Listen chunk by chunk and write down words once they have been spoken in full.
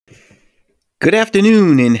Good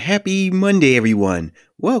afternoon and happy Monday, everyone.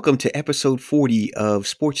 Welcome to episode 40 of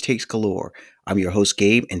Sports Takes Galore. I'm your host,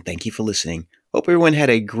 Gabe, and thank you for listening. Hope everyone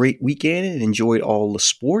had a great weekend and enjoyed all the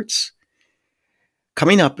sports.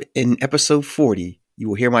 Coming up in episode 40, you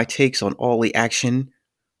will hear my takes on all the action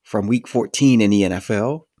from week 14 in the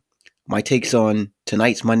NFL, my takes on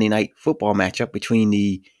tonight's Monday night football matchup between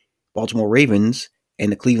the Baltimore Ravens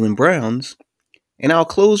and the Cleveland Browns, and I'll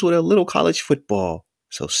close with a little college football,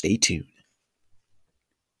 so stay tuned.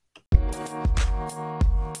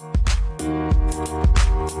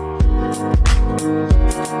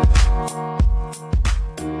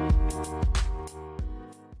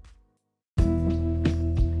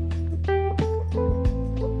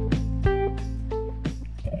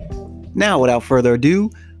 Now, without further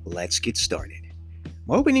ado, let's get started.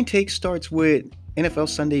 My opening take starts with NFL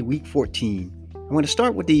Sunday Week 14. I'm going to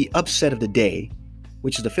start with the upset of the day,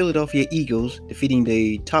 which is the Philadelphia Eagles defeating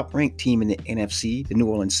the top-ranked team in the NFC, the New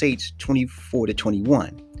Orleans Saints,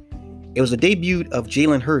 24-21. It was the debut of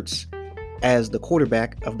Jalen Hurts as the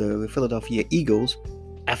quarterback of the Philadelphia Eagles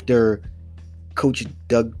after Coach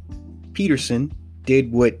Doug Peterson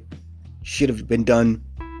did what should have been done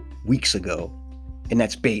weeks ago, and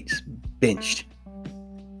that's benched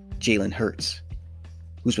Jalen Hurts,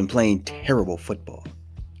 who's been playing terrible football.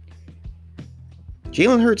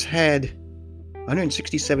 Jalen Hurts had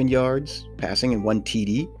 167 yards passing and 1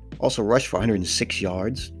 TD, also rushed for 106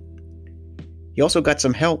 yards. He also got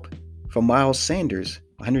some help from Miles Sanders,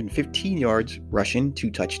 115 yards rushing,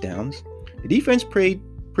 2 touchdowns. The defense played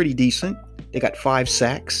pretty decent. They got 5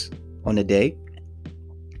 sacks on the day.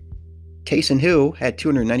 Taysom Hill had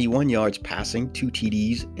 291 yards passing, 2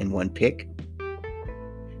 TDs, and 1 pick.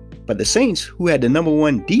 But the Saints, who had the number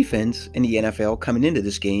 1 defense in the NFL coming into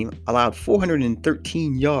this game, allowed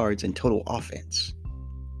 413 yards in total offense.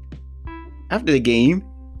 After the game,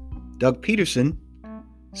 Doug Peterson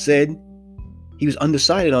said he was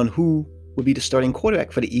undecided on who would be the starting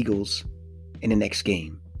quarterback for the Eagles in the next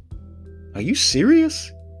game. Are you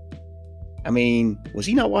serious? I mean, was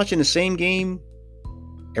he not watching the same game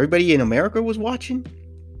everybody in America was watching?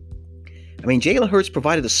 I mean, Jalen Hurts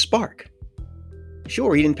provided a spark.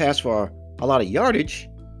 Sure, he didn't pass for a lot of yardage,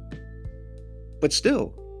 but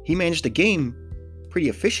still, he managed the game pretty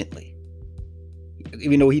efficiently.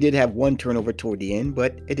 Even though he did have 1 turnover toward the end,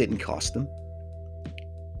 but it didn't cost him.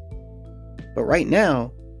 But right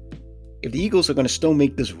now, if the Eagles are going to still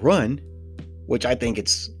make this run, which I think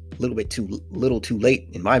it's a little too late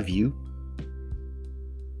in my view,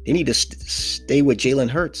 they need to stay with Jalen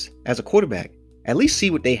Hurts as a quarterback. At least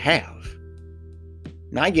see what they have.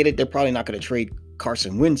 Now, I get it. They're probably not going to trade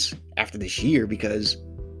Carson Wentz after this year because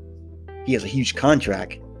he has a huge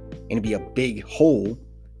contract and it'd be a big hole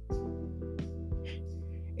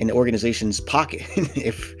in the organization's pocket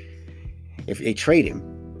if they trade him.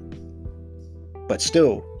 But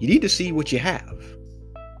still, you need to see what you have.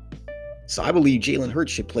 So I believe Jalen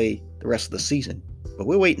Hurts should play the rest of the season, but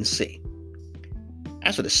we'll wait and see.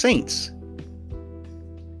 As for the Saints,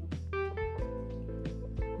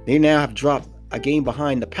 they now have dropped a game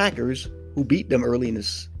behind the Packers, who beat them early in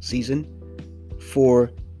this season for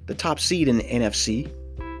the top seed in the NFC.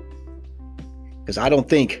 Because I don't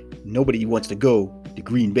think nobody wants to go to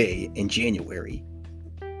Green Bay in January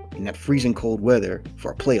in that freezing cold weather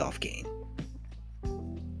for a playoff game.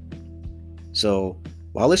 So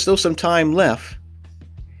while there's still some time left,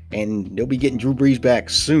 and they'll be getting Drew Brees back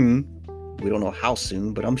soon, we don't know how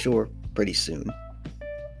soon, but I'm sure pretty soon.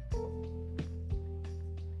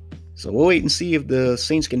 So we'll wait and see if the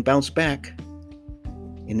Saints can bounce back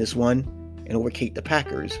in this one and overtake the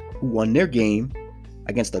Packers, who won their game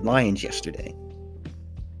against the Lions yesterday.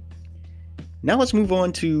 Now let's move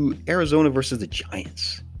on to Arizona versus the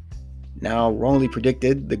Giants. Now, wrongly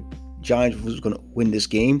predicted the Giants was going to win this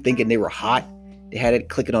game, thinking they were hot. They had it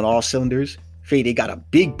clicking on all cylinders. Afraid they got a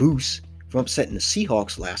big boost from upsetting the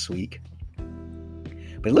Seahawks last week.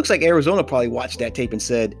 But it looks like Arizona probably watched that tape and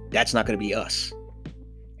said, that's not going to be us.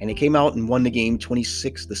 And they came out and won the game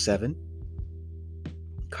 26-7.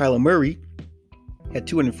 Kyler Murray had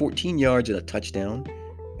 214 yards and a touchdown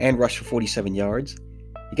and rushed for 47 yards.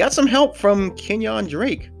 He got some help from Kenyon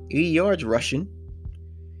Drake, 80 yards rushing.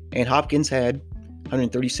 And Hopkins had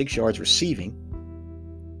 136 yards receiving.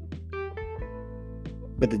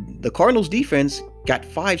 But the Cardinals defense got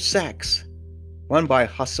 5 sacks, run by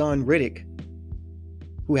Hassan Reddick,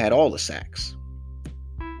 who had all the sacks.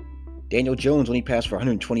 Daniel Jones only passed for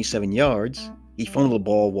 127 yards. He fumbled the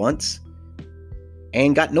ball once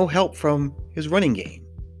and got no help from his running game,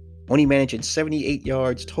 only managing 78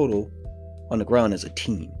 yards total on the ground as a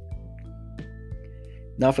team.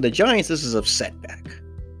 Now for the Giants, this is a setback.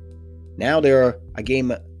 Now they're a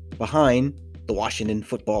game behind the Washington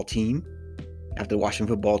football team after the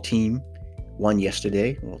Washington football team won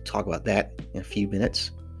yesterday. We'll talk about that in a few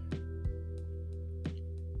minutes.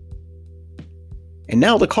 And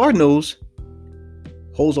now the Cardinals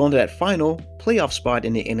holds on to that final playoff spot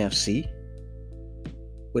in the NFC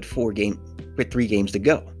with 3 games to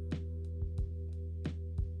go.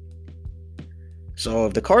 So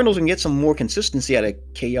if the Cardinals can get some more consistency out of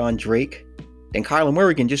Kenyon Drake, then Kyler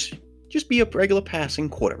Murray can just be a regular passing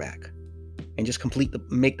quarterback and just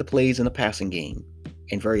make the plays in the passing game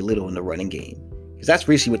and very little in the running game. Because that's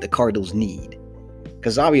basically what the Cardinals need.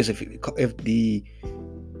 Because obviously if the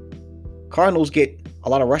Cardinals get a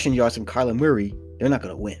lot of rushing yards from Kyler Murray, they're not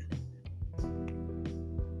going to win.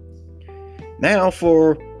 Now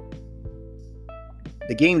for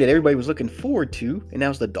the game that everybody was looking forward to, and that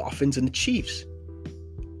was the Dolphins and the Chiefs.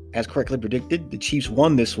 As correctly predicted, the Chiefs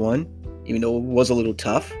won this one, even though it was a little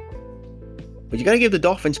tough. But you got to give the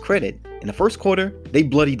Dolphins credit. In the first quarter, they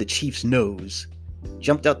bloodied the Chiefs' nose,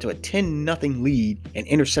 jumped out to a 10-0 lead, and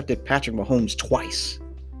intercepted Patrick Mahomes twice.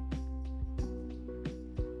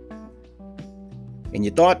 And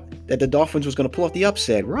you thought that the Dolphins was going to pull off the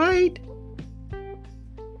upset, right?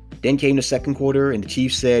 Then came the second quarter, and the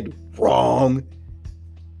Chiefs said, wrong.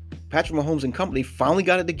 Patrick Mahomes and company finally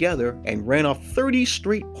got it together and ran off 30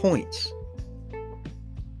 straight points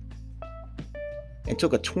and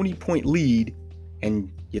took a 20-point lead, and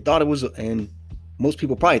most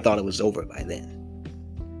people probably thought it was over by then.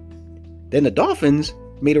 Then the Dolphins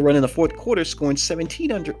made a run in the fourth quarter, scoring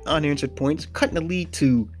 17 unanswered points, cutting the lead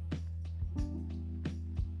to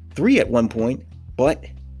 3 at one point, but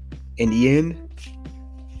in the end,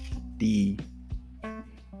 the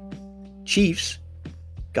Chiefs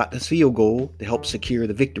got the field goal to help secure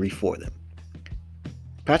the victory for them.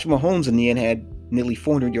 Patrick Mahomes in the end had nearly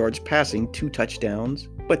 400 yards passing, 2 touchdowns,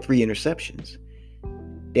 but 3 interceptions.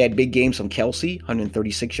 They had big games from Kelsey,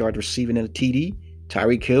 136 yards receiving in a TD,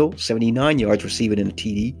 Tyreek Hill, 79 yards receiving in a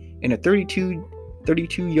TD, and a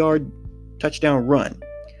 32-yard touchdown run.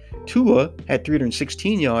 Tua had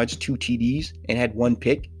 316 yards, 2 TDs, and had 1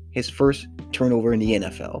 pick, his first turnover in the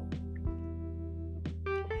NFL.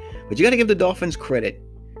 But you got to give the Dolphins credit.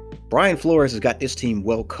 Brian Flores has got this team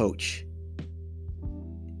well coached.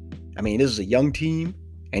 I mean, this is a young team,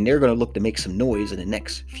 and they're going to look to make some noise in the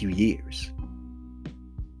next few years.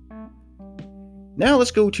 Now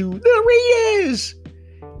let's go to the Raiders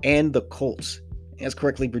and the Colts. As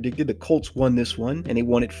correctly predicted, the Colts won this one, and they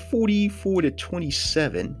won it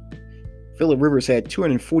 44-27. Phillip Rivers had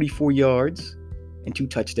 244 yards and 2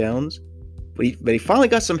 touchdowns, but he finally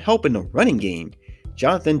got some help in the running game.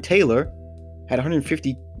 Jonathan Taylor had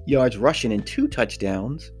 150 yards rushing and 2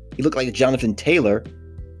 touchdowns. He looked like Jonathan Taylor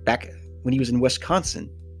back when he was in Wisconsin.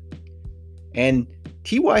 And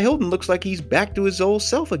T.Y. Hilton looks like he's back to his old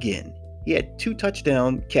self again. He had 2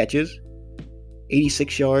 touchdown catches,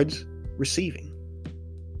 86 yards receiving.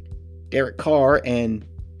 Derek Carr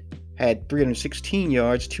had 316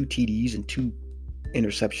 yards, 2 TDs, and 2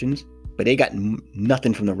 interceptions, but they got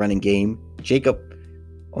nothing from the running game. Jacob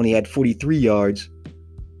only had 43 yards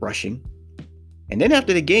rushing. And then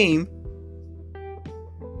after the game,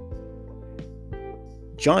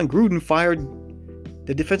 John Gruden fired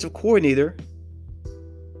the defensive coordinator,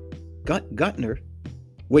 Guntner,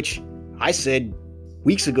 which I said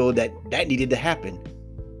weeks ago that needed to happen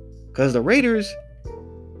because the Raiders'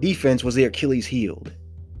 defense was their Achilles heel.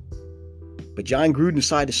 But John Gruden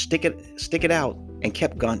decided to stick it out and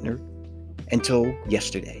kept Guntner until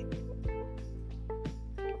yesterday.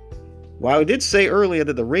 While I did say earlier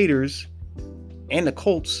that the Raiders and the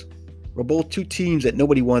Colts were both 2 teams that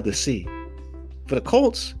nobody wanted to see, for the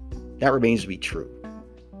Colts, that remains to be true.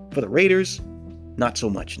 For the Raiders, not so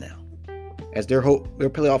much now, as their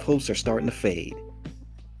playoff hopes are starting to fade.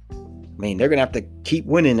 I mean, they're going to have to keep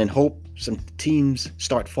winning and hope some teams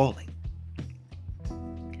start falling.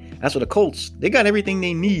 As for the Colts, they got everything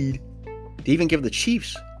they need to even give the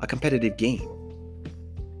Chiefs a competitive game.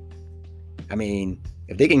 I mean,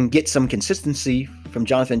 if they can get some consistency from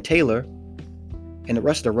Jonathan Taylor and the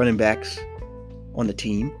rest of the running backs on the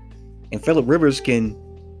team, and Phillip Rivers can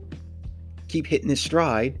keep hitting his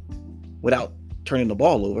stride without turning the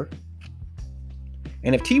ball over,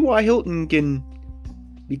 and if T.Y. Hilton can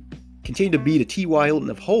continue to be the T.Y. Hilton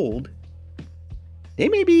of old, they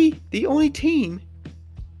may be the only team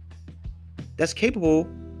that's capable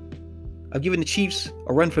of giving the Chiefs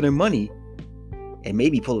a run for their money and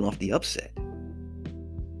maybe pulling off the upset.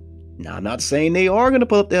 Now, I'm not saying they are going to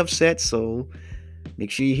pull up the upset, so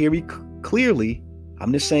make sure you hear me clearly.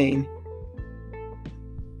 I'm just saying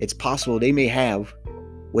it's possible they may have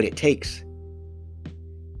what it takes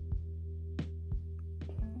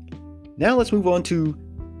Now let's move on to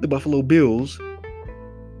the Buffalo Bills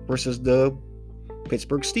versus the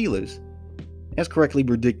Pittsburgh Steelers. As correctly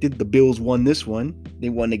predicted, the Bills won this one. They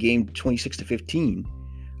won the game 26-15.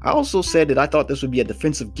 I also said that I thought this would be a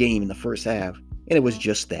defensive game in the first half, and it was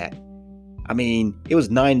just that. I mean, it was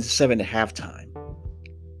 9-7 at halftime.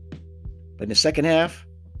 But in the second half,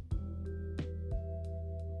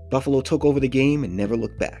 Buffalo took over the game and never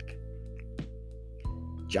looked back.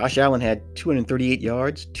 Josh Allen had 238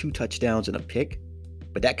 yards, 2 touchdowns, and a pick.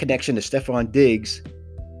 But that connection to Stephon Diggs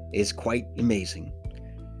is quite amazing.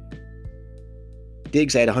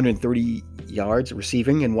 Diggs had 130 yards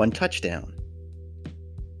receiving and 1 touchdown.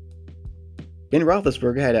 Ben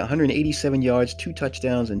Roethlisberger had 187 yards, 2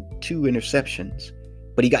 touchdowns, and 2 interceptions.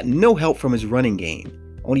 But he got no help from his running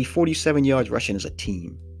game. Only 47 yards rushing as a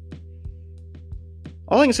team.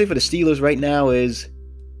 All I can say for the Steelers right now is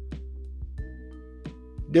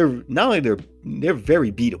they're very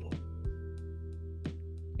beatable.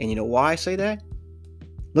 And you know why I say that?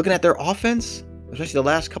 Looking at their offense, especially the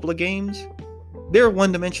last couple of games, they're a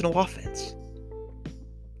one-dimensional offense.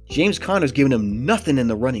 James Conner's giving them nothing in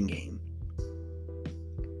the running game.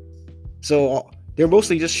 So they're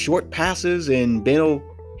mostly just short passes, and Ben will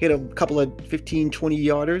hit a couple of 15, 20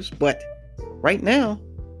 yarders. But right now,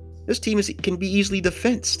 this team can be easily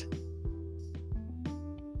defensed.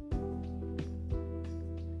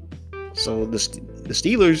 So the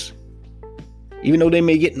Steelers, even though they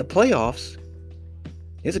may get in the playoffs,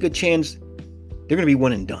 there's a good chance they're going to be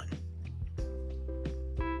one and done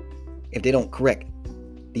if they don't correct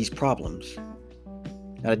these problems.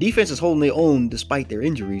 Now, the defense is holding their own despite their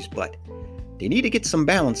injuries, but they need to get some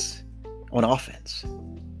balance on offense.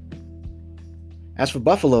 As for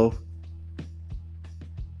Buffalo,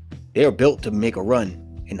 they are built to make a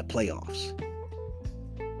run in the playoffs.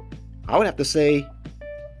 I would have to say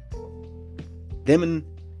them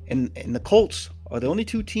and the Colts are the only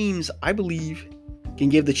 2 teams I believe can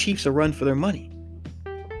give the Chiefs a run for their money.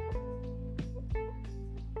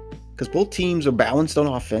 Because both teams are balanced on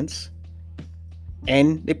offense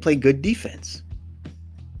and they play good defense.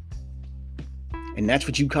 And that's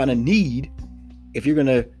what you kind of need if you're going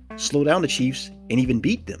to slow down the Chiefs and even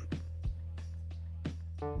beat them.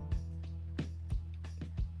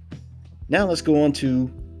 Now let's go on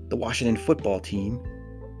to the Washington football team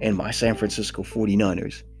and my San Francisco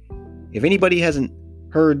 49ers. If anybody hasn't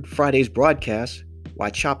heard Friday's broadcast, I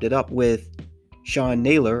chopped it up with Sean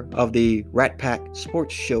Naylor of the Rat Pack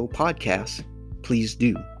Sports Show podcast, please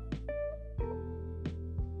do.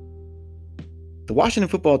 The Washington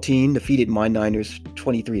football team defeated my Niners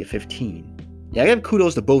 23-15. Yeah, I give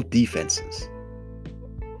kudos to both defenses.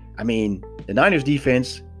 I mean, the Niners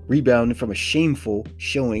defense rebounded from a shameful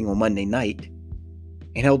showing on Monday night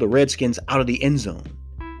and held the Redskins out of the end zone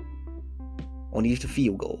on these 2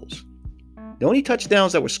 field goals. The only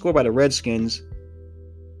touchdowns that were scored by the Redskins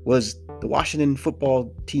was the Washington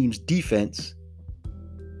football team's defense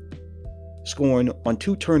scoring on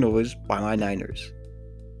 2 turnovers by my Niners.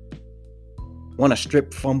 One, a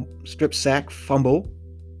strip sack fumble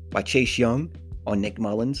by Chase Young on Nick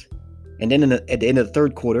Mullins. And then at the end of the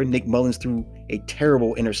third quarter, Nick Mullins threw a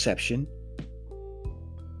terrible interception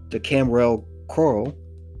to Camrell Corral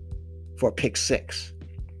for a pick 6.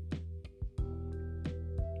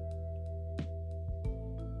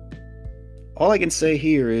 All I can say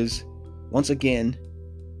here is, once again,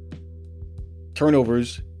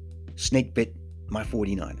 turnovers snake bit my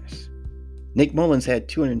 49ers. Nick Mullins had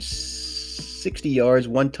 260 yards,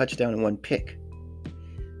 1 touchdown, and 1 pick.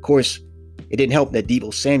 Of course, it didn't help that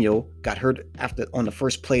Deebo Samuel got hurt on the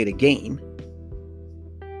first play of the game.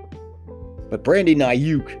 But Brandon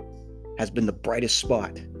Ayuk has been the brightest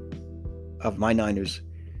spot of my Niners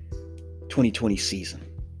 2020 season.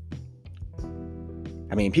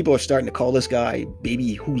 I mean, people are starting to call this guy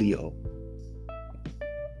Baby Julio.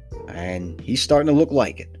 And he's starting to look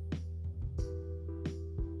like it.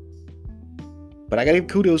 But I got to give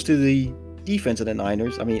kudos to the defense of the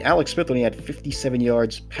Niners. I mean, Alex Smith only had 57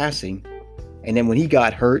 yards passing. And then when he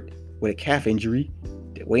got hurt with a calf injury,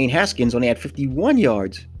 Wayne Haskins only had 51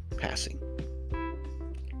 yards passing.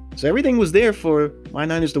 So everything was there for my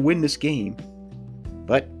Niners to win this game.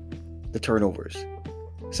 But the turnovers.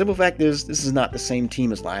 Simple fact is, this is not the same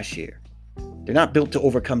team as last year. They're not built to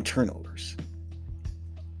overcome turnovers.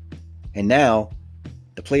 And now,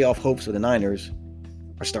 the playoff hopes of the Niners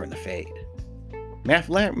are starting to fade.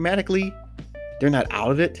 Mathematically, they're not out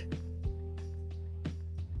of it.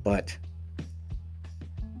 But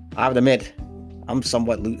I would admit, I'm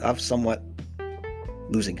somewhat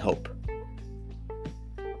losing hope.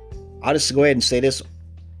 I'll just go ahead and say this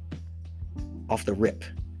off the rip.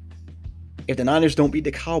 if the Niners don't beat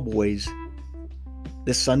the Cowboys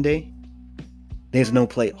this Sunday, there's no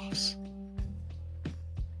playoffs.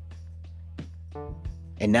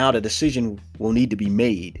 And now the decision will need to be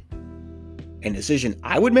made. And the decision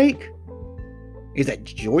I would make is that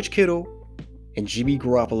George Kittle and Jimmy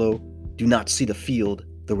Garoppolo do not see the field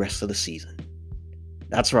the rest of the season.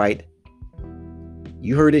 That's right.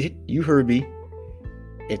 You heard it. You heard me.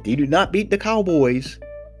 If they do not beat the Cowboys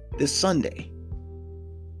this Sunday,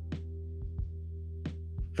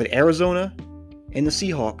 for Arizona and the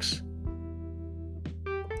Seahawks,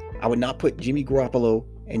 I would not put Jimmy Garoppolo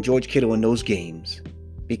and George Kittle in those games,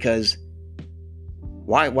 because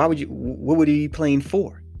why would you? What would he be playing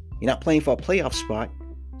for? You're not playing for a playoff spot,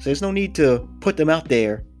 so there's no need to put them out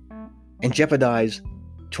there and jeopardize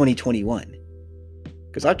 2021.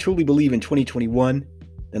 Because I truly believe in 2021,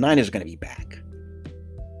 the Niners are going to be back.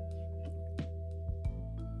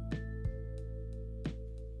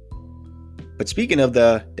 But speaking of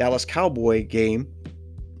the Dallas Cowboy game,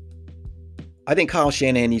 I think Kyle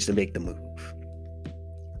Shanahan needs to make the move.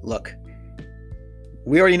 Look,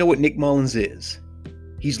 we already know what Nick Mullins is.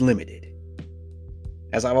 He's limited.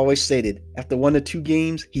 As I've always stated, after 1 or 2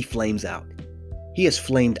 games, he flames out. He has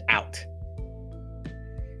flamed out.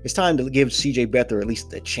 It's time to give CJ Beathard at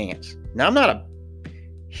least a chance. Now, I'm not a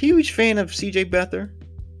huge fan of CJ Beathard,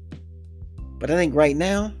 but I think right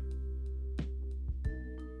now,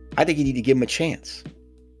 I think you need to give him a chance.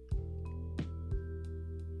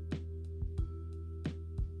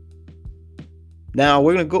 Now,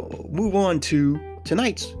 we're going to move on to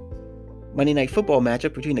tonight's Monday Night Football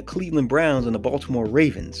matchup between the Cleveland Browns and the Baltimore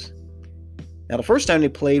Ravens. Now, the first time they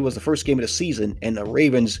played was the first game of the season, and the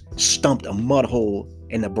Ravens stumped a mud hole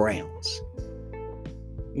in the Browns.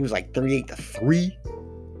 It was like 38-3.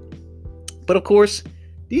 But of course,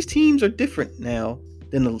 these teams are different now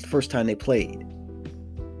than the first time they played.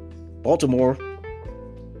 Baltimore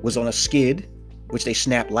was on a skid, which they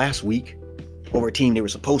snapped last week over a team they were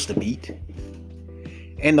supposed to beat.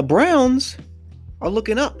 And the Browns are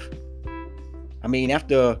looking up. I mean,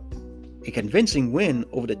 after a convincing win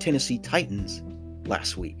over the Tennessee Titans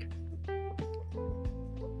last week.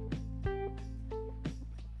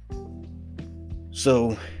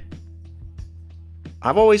 So,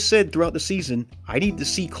 I've always said throughout the season, I need to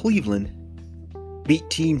see Cleveland beat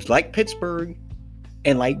teams like Pittsburgh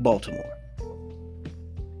and like Baltimore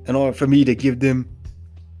in order for me to give them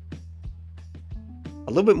a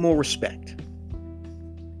little bit more respect.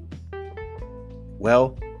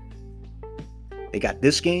 Well, they got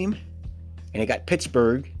this game, and they got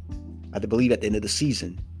Pittsburgh, I believe, at the end of the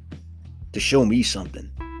season to show me something.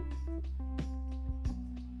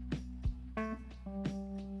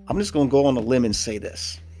 I'm just going to go on a limb and say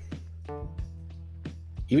this.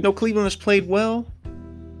 Even though Cleveland has played well,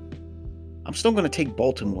 I'm still going to take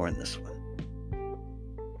Baltimore in this one.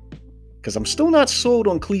 Because I'm still not sold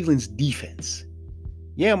on Cleveland's defense.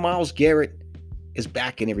 Yeah, Myles Garrett is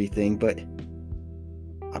back and everything, but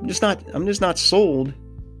I'm just not sold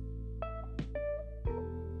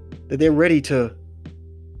that they're ready to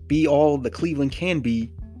be all the Cleveland can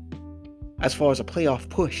be as far as a playoff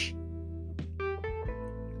push.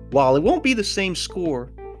 While it won't be the same score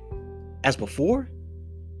as before,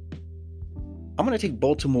 I'm going to take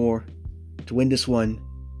Baltimore to win this one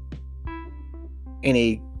in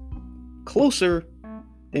a closer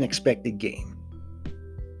than expected game.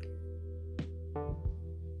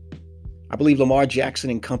 I believe Lamar Jackson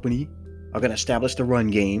and company are going to establish the run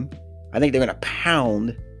game. I think they're going to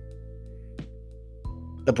pound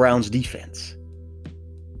the Browns defense.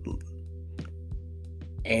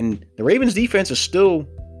 And the Ravens defense is still,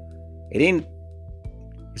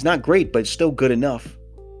 it's not great, but it's still good enough.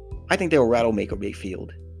 I think they'll rattle Baker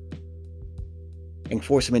Mayfield and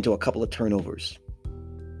force him into a couple of turnovers,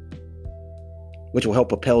 which will help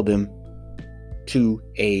propel them to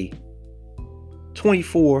a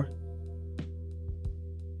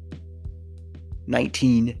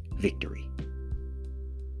 24-19 victory.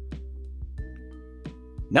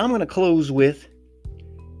 Now I'm going to close with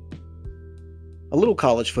a little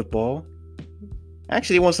college football.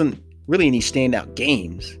 Actually, there wasn't really any standout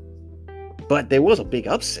games, but there was a big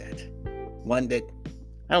upset. One that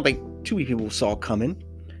I don't think too many people saw coming.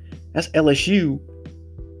 That's LSU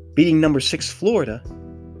beating number 6 Florida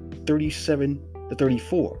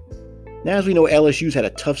 37-34. Now, as we know, LSU's had a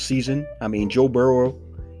tough season. I mean, Joe Burrow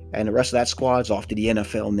and the rest of that squad's off to the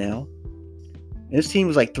NFL now. And this team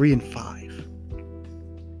was like 3-5.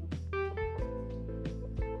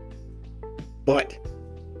 But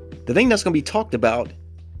the thing that's going to be talked about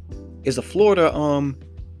is the Florida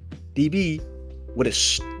DB with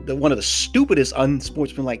one of the stupidest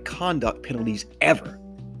unsportsmanlike conduct penalties ever.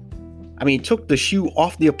 He took the shoe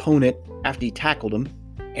off the opponent after he tackled him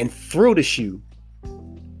and threw the shoe,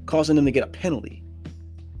 causing them to get a penalty.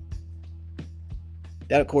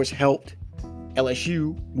 That, of course, helped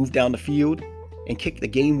LSU move down the field and kick the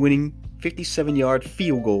game-winning 57-yard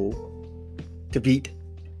field goal to beat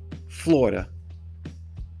Florida.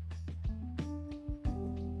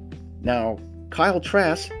 Now, Kyle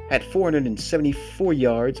Trask had 474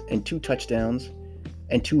 yards and 2 touchdowns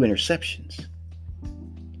and 2 interceptions.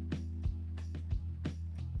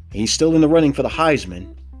 He's still in the running for the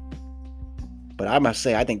Heisman, but I must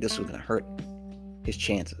say I think this was going to hurt his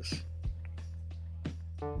chances.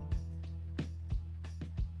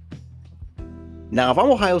 Now, if I'm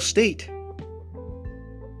Ohio State,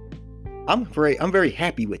 I'm very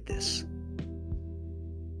happy with this.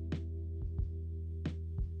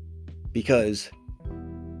 Because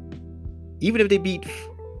even if they beat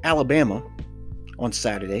Alabama on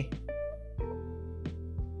Saturday,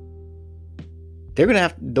 they're going to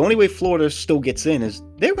have, the only way Florida still gets in is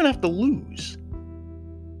they're going to have to lose.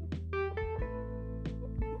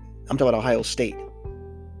 I'm talking about Ohio State.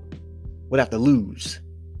 Would have to lose.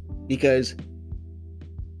 Because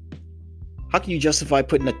how can you justify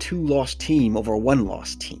putting a 2-loss team over a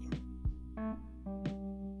 1-loss team?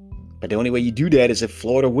 But the only way you do that is if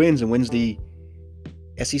Florida wins and wins the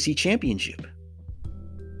SEC championship.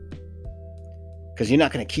 Because you're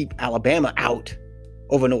not going to keep Alabama out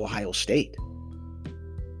over no Ohio State.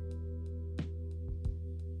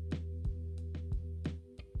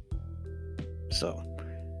 So,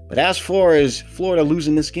 but as far as Florida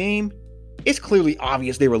losing this game, it's clearly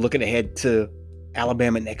obvious they were looking ahead to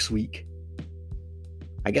Alabama next week.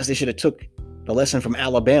 I guess they should have took the lesson from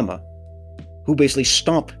Alabama, who basically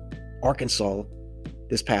stomped Arkansas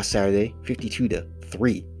this past Saturday,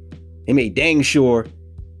 52-3. They made dang sure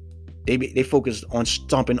they focused on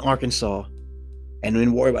stomping Arkansas and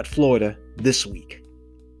then worry about Florida this week.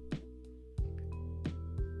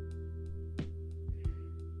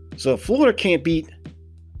 So if Florida can't beat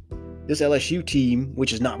this LSU team,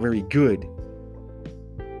 which is not very good,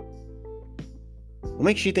 what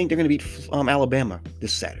makes you think they're going to beat Alabama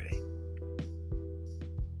this Saturday?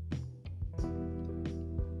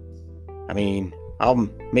 I'll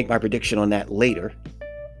make my prediction on that later.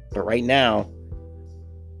 But right now,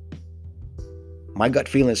 my gut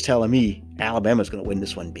feeling is telling me Alabama's going to win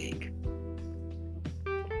this one big.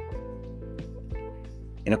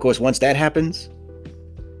 And of course, once that happens,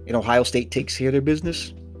 and Ohio State takes care of their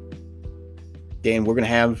business, then we're going to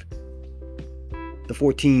have the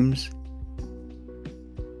 4 teams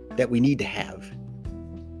that we need to have.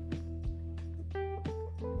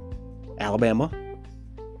 Alabama,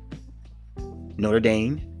 Notre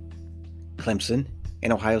Dame, Clemson,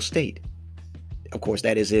 and Ohio State. Of course,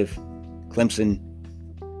 that is if Clemson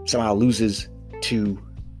somehow loses to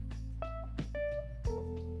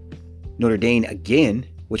Notre Dame again,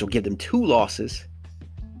 which will give them 2 losses.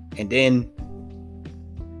 And then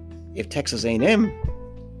if Texas A&M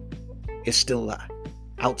is still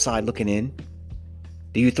outside looking in,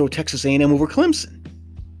 do you throw Texas A&M over Clemson?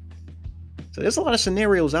 So there's a lot of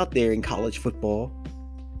scenarios out there in college football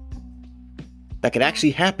that could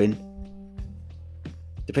actually happen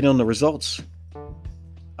depending on the results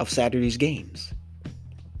of Saturday's games.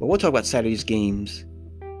 But we'll talk about Saturday's games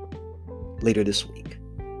later this week.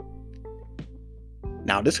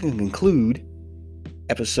 Now, this can conclude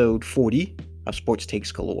episode 40 of Sports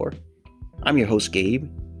Takes Galore. I'm your host,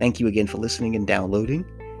 Gabe. Thank you again for listening and downloading.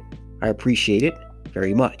 I appreciate it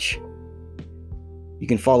very much. You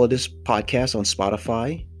can follow this podcast on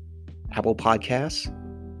Spotify, Apple Podcasts,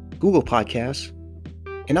 Google Podcasts,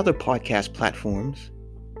 and other podcast platforms.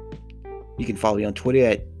 You can follow me on Twitter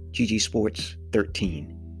at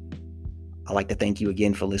ggsports13. I'd like to thank you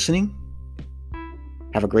again for listening.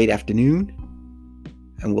 Have a great afternoon,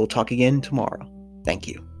 and we'll talk again tomorrow. Thank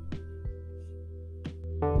you.